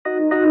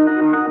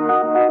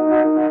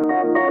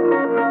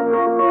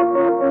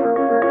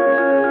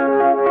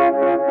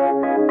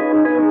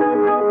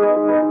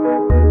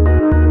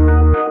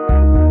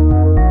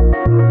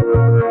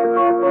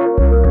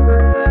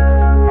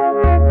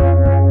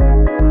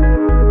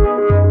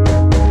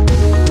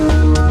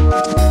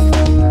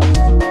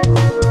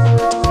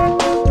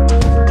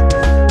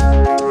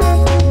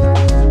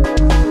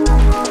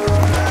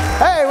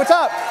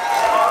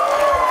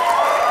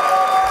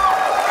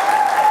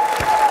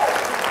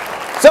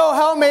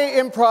how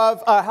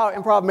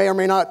improv may or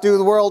may not do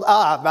the world?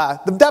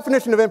 The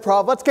definition of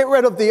improv, let's get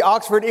rid of the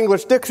Oxford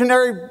English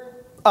Dictionary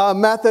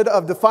method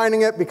of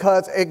defining it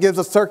because it gives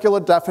a circular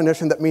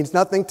definition that means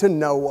nothing to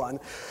no one.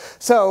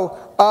 So,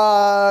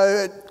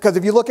 because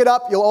if you look it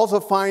up, you'll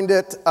also find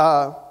it,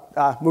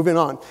 moving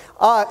on.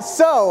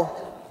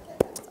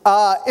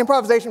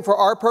 Improvisation for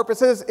our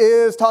purposes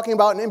is talking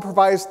about an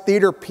improvised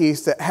theater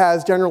piece that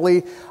has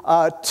generally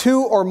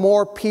two or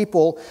more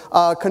people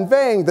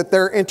conveying that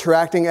they're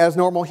interacting as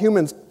normal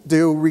humans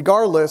do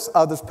regardless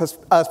of the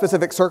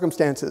specific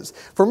circumstances.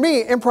 For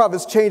me, improv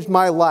has changed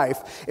my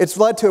life. It's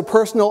led to a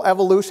personal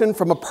evolution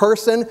from a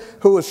person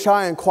who was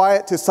shy and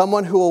quiet to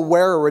someone who will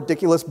wear a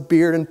ridiculous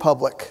beard in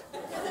public.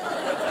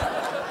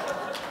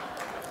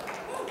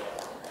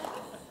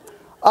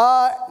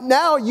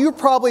 Now you're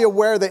probably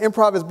aware that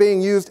improv is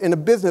being used in a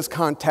business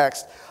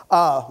context.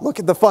 Look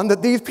at the fun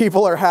that these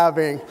people are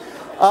having.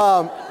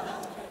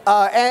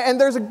 And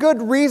there's a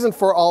good reason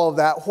for all of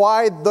that,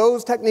 why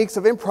those techniques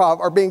of improv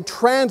are being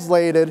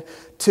translated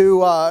to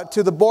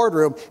the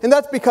boardroom. And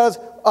that's because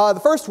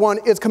the first one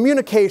is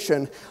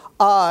communication.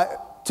 To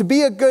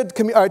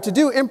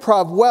do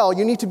improv well,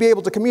 you need to be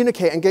able to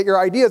communicate and get your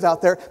ideas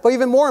out there, but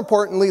even more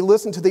importantly,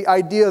 listen to the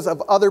ideas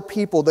of other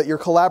people that you're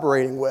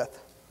collaborating with.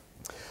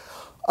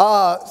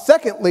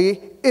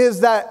 Secondly,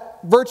 is that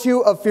virtue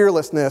of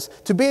fearlessness,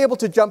 to be able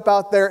to jump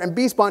out there and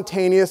be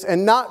spontaneous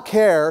and not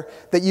care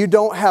that you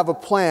don't have a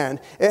plan.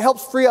 It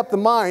helps free up the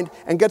mind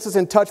and gets us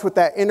in touch with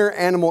that inner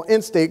animal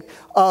instinct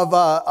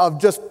of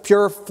just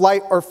pure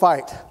flight or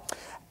fight.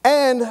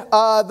 And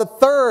the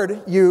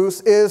third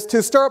use is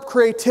to stir up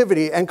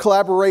creativity and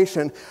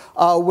collaboration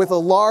with a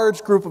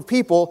large group of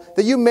people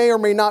that you may or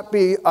may not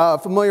be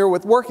familiar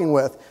with working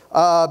with.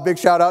 Big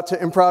shout out to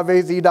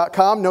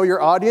improvaz.com, know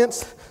your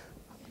audience.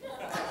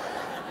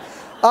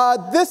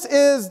 This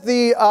is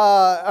the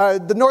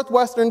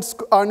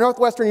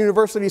Northwestern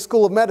University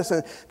School of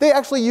Medicine. They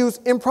actually use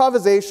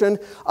improvisation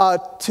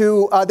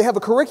they have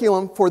a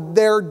curriculum for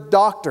their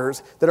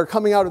doctors that are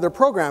coming out of their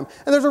program.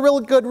 And there's a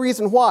really good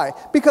reason why.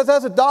 Because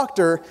as a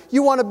doctor,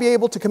 you want to be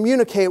able to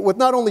communicate with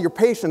not only your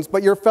patients,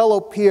 but your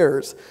fellow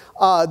peers.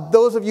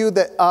 Those of you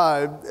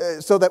that,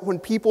 so that when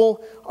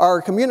people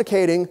are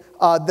communicating,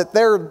 that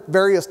their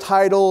various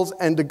titles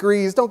and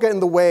degrees don't get in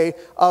the way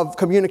of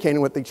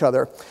communicating with each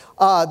other.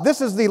 This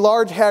is the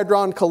Large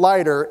Hadron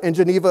Collider in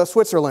Geneva,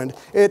 Switzerland.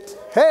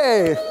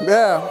 Hey,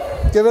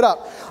 yeah, give it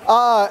up.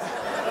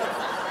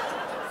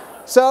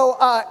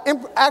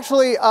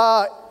 Actually,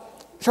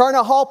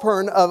 Sharna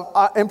Halpern of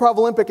Improv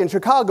Olympic in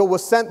Chicago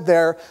was sent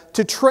there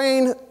to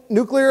train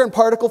nuclear and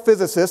particle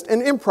physicists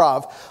in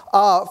improv.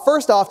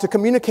 First off, to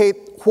communicate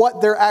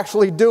what they're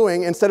actually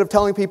doing instead of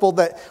telling people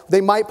that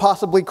they might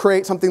possibly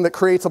create something that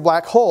creates a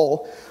black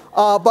hole.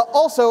 But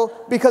also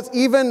because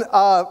even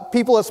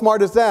people as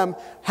smart as them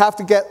have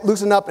to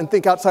loosen up and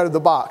think outside of the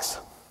box.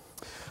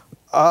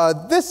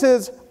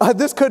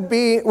 This could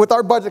be, with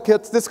our budget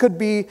kits, this could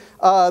be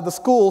the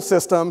school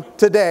system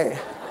today.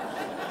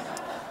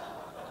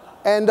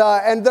 And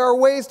there are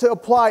ways to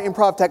apply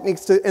improv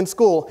techniques in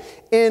school.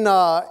 In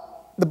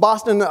the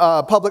Boston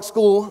public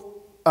school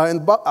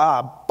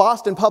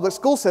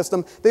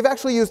system, they've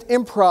actually used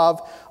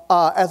improv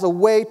as a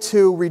way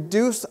to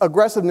reduce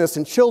aggressiveness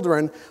in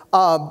children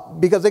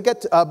because they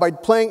get by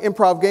playing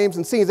improv games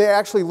and scenes, they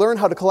actually learn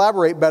how to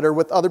collaborate better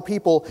with other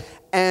people,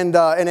 and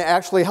it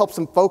actually helps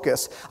them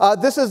focus.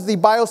 This is the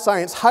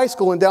Bioscience High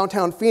School in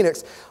downtown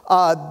Phoenix.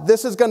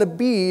 This is going to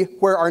be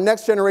where our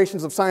next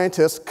generations of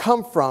scientists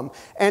come from,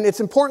 and it's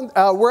important.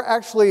 We're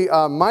actually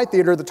my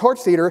theater, the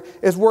Torch Theater,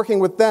 is working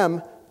with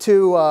them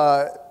to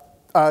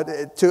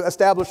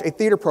establish a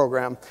theater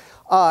program.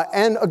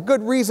 And a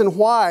good reason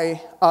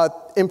why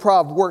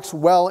improv works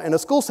well in a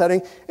school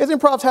setting is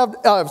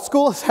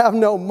schools have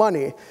no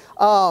money.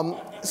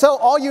 So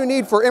all you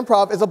need for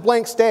improv is a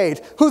blank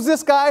stage. Who's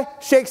this guy?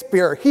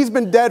 Shakespeare. He's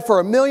been dead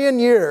for 1,000,000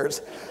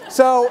 years.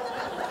 So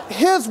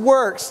his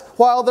works,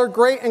 while they're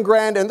great and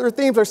grand and their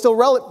themes are still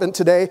relevant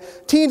today,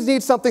 teens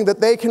need something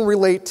that they can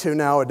relate to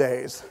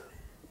nowadays.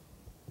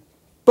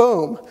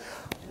 Boom.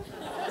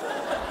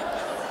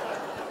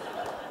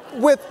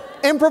 With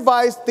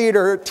improvised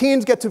theater,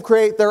 teens get to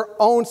create their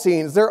own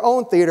scenes, their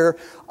own theater,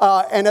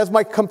 and as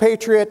my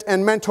compatriot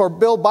and mentor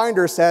Bill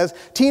Binder says,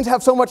 teens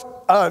have so much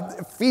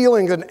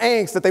feelings and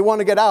angst that they want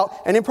to get out,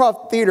 and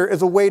improv theater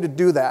is a way to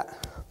do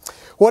that.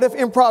 What if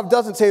improv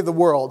doesn't save the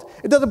world?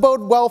 It doesn't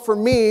bode well for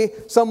me,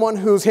 someone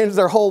who's hinged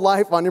their whole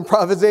life on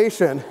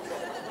improvisation.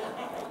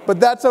 But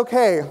that's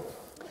okay,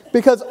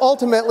 because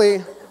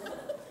ultimately,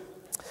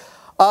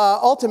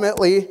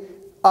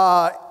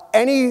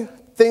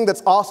 anything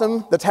that's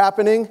awesome that's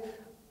happening,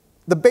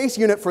 the base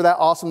unit for that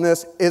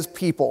awesomeness is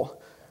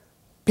people.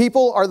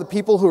 People are the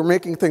people who are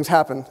making things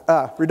happen.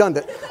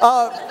 Redundant.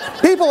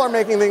 People are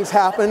making things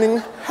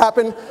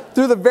happen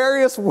through the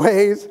various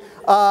ways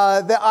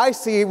that I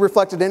see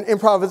reflected in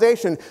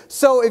improvisation.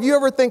 So if you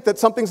ever think that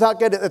something's not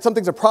good, that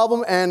something's a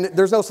problem and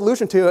there's no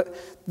solution to it,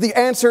 the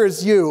answer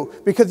is you.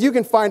 Because you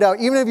can find out,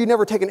 even if you've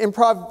never taken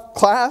improv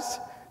class,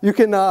 You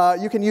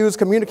can use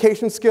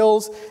communication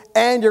skills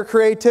and your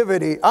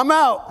creativity. I'm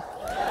out.